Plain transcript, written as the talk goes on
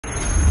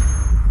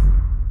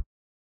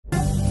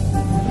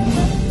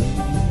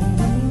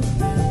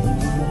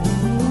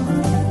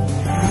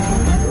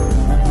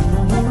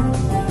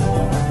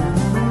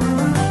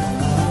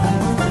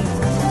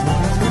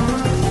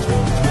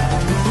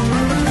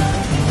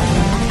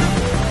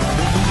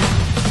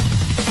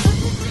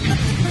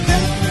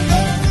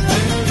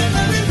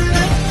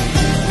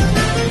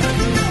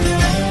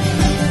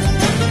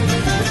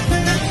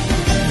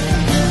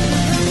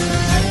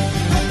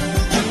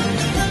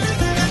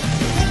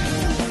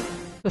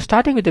So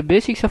starting with the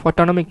basics of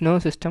autonomic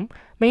nervous system,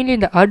 mainly in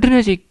the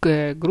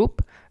adrenergic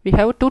group, we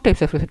have two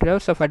types of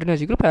receptors of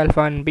adrenergic group,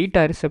 alpha and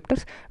beta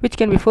receptors, which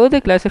can be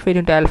further classified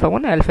into alpha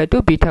 1, alpha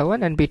 2, beta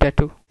 1 and beta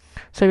 2.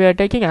 So we are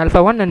taking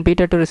alpha 1 and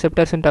beta 2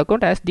 receptors into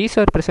account as these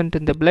are present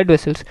in the blood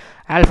vessels.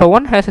 Alpha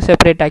 1 has a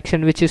separate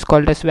action which is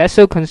called as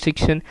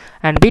vasoconstriction,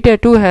 and beta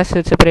 2 has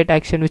a separate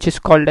action which is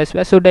called as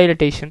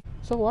vasodilatation.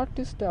 So what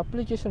is the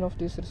application of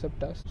these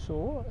receptors?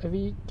 So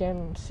we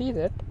can see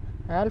that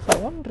alpha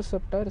 1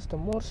 receptor is the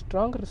more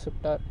strong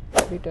receptor,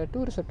 beta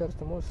 2 receptor is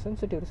the more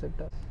sensitive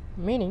receptor.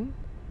 Meaning,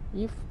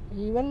 if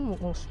even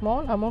a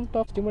small amount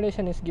of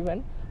stimulation is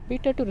given,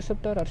 beta 2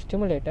 receptor are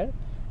stimulated,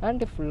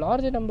 and if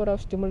larger number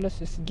of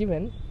stimulus is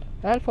given,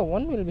 alpha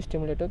 1 will be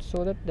stimulated,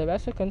 so that the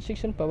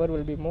vasoconstriction power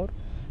will be more,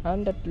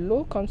 and at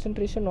low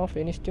concentration of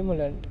any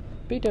stimulant,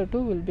 beta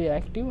 2 will be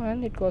active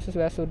and it causes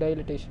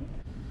vasodilatation.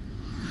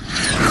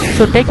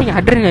 So taking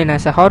adrenaline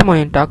as a hormone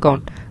into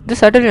account,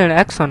 this adrenaline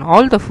acts on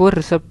all the four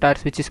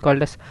receptors which is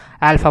called as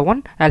alpha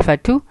 1, alpha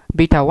 2,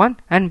 beta 1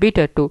 and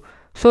beta 2.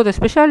 So the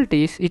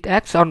specialty is it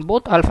acts on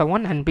both alpha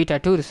 1 and beta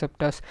 2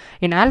 receptors.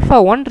 In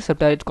alpha 1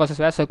 receptor it causes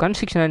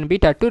vasoconstriction, and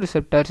beta 2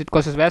 receptors it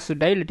causes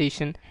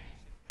vasodilatation.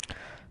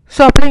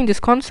 So applying this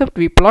concept,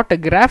 we plot a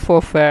graph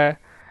of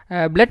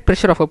blood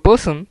pressure of a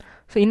person,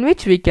 so in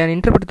which we can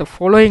interpret the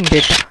following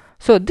data.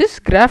 So this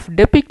graph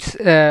depicts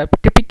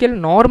typical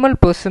normal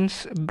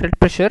person's blood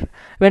pressure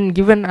when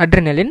given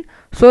adrenaline.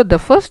 So the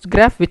first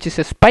graph, which is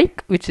a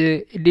spike, which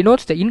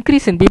denotes the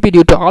increase in BP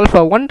due to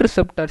alpha 1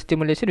 receptor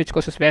stimulation, which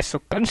causes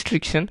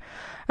vasoconstriction,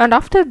 and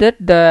after that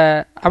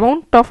the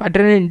amount of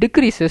adrenaline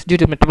decreases due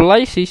to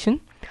metabolization,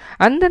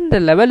 and then the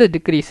level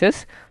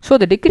decreases. So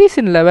the decrease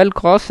in level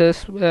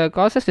causes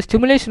the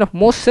stimulation of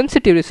most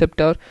sensitive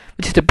receptor,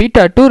 which is the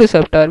beta 2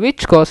 receptor,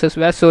 which causes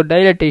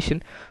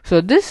vasodilatation.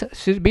 So this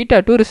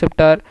beta 2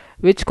 receptor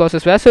which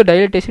causes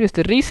vasodilatation is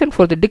the reason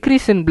for the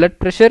decrease in blood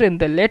pressure in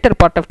the later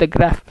part of the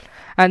graph,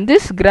 and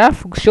this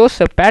graph shows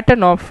a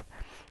pattern of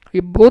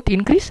both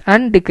increase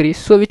and decrease,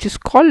 so which is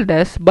called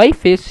as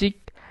biphasic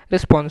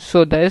response.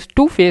 So there is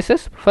two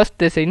phases. First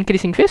there is an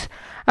increasing phase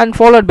and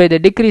followed by the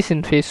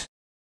decreasing phase.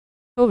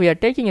 So we are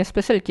taking a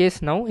special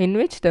case now in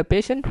which the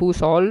patient who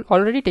is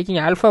already taking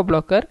alpha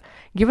blocker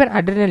given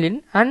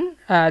adrenaline, and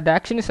the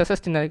action is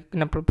assessed in a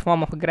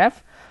form of a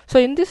graph. So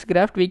in this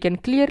graph we can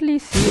clearly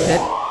see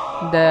that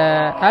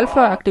the alpha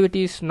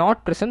activity is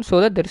not present,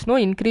 so that there is no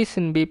increase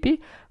in BP,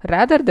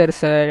 rather there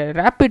is a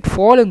rapid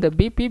fall in the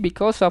BP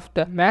because of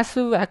the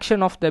massive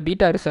action of the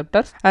beta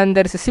receptors, and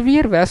there is a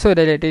severe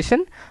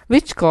vasodilatation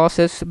which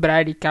causes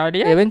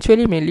bradycardia,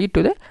 eventually may lead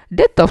to the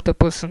death of the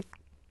person.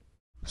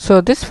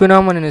 So this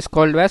phenomenon is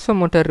called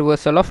vasomotor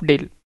reversal of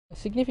Dale.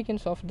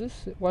 Significance of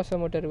this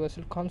vasomotor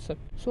reversal concept.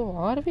 So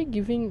are we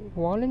giving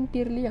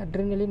voluntarily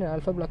adrenaline and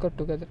alpha blocker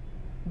together?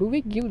 Do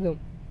we give them?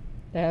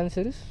 The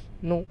answer is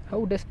no.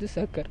 How does this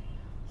occur?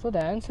 So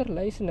the answer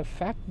lies in the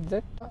fact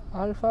that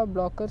alpha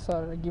blockers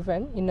are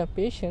given in a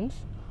patients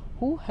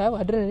who have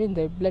adrenaline in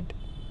their blood.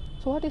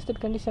 So what is the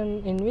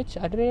condition in which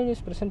adrenaline is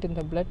present in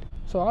the blood?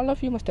 So all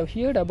of you must have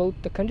heard about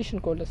the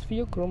condition called as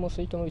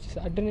pheochromocytoma, which is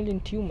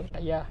adrenaline tumor.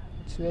 Yeah,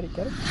 it's very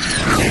correct.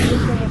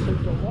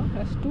 Pheochromocytoma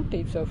has two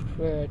types of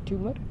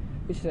tumor,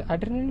 which is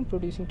adrenaline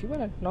producing tumor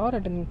and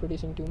noradrenaline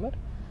producing tumor.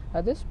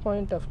 At this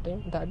point of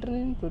time, the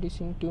adrenaline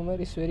producing tumor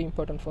is very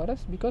important for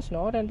us, because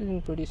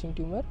noradrenaline producing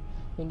tumor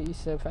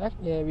is a fact.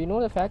 We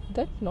know the fact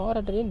that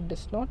noradrenaline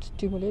does not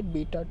stimulate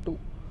beta 2.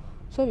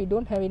 So we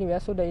don't have any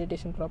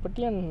vasodilatation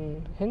property,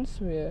 and hence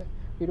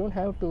we don't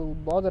have to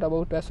bother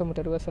about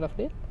vasomotor reversal of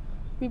Dale.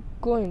 We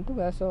go into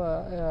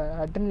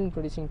adrenaline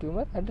producing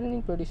tumor.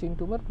 Adrenaline producing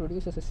tumor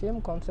produces the same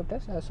concept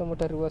as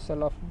vasomotor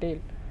reversal of Dale.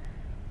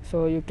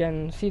 So you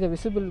can see the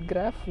visible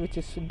graph which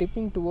is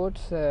dipping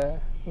towards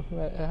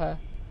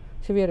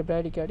severe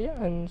bradycardia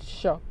and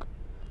shock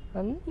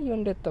and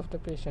even death of the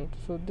patient.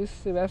 So this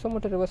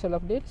vasomotor reversal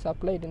of Dale is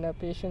applied in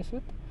patients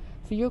with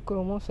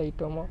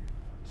pheochromocytoma.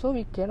 So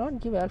we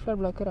cannot give alpha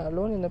blocker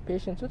alone in the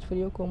patients with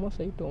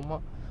pheochromocytoma.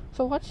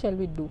 So what shall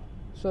we do?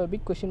 So a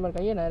big question mark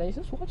again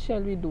arises. What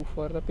shall we do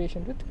for the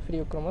patient with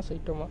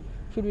pheochromocytoma?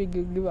 Should we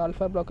give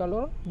alpha blocker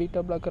alone,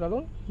 beta blocker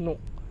alone? No.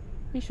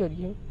 We should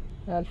give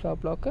alpha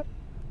blocker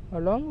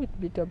along with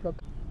beta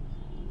blocker.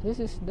 This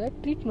is the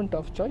treatment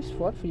of choice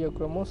for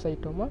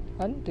pheochromocytoma,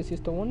 and this is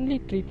the only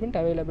treatment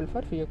available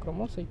for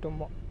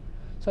pheochromocytoma.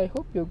 So I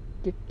hope you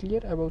get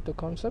clear about the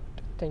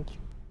concept. Thank you.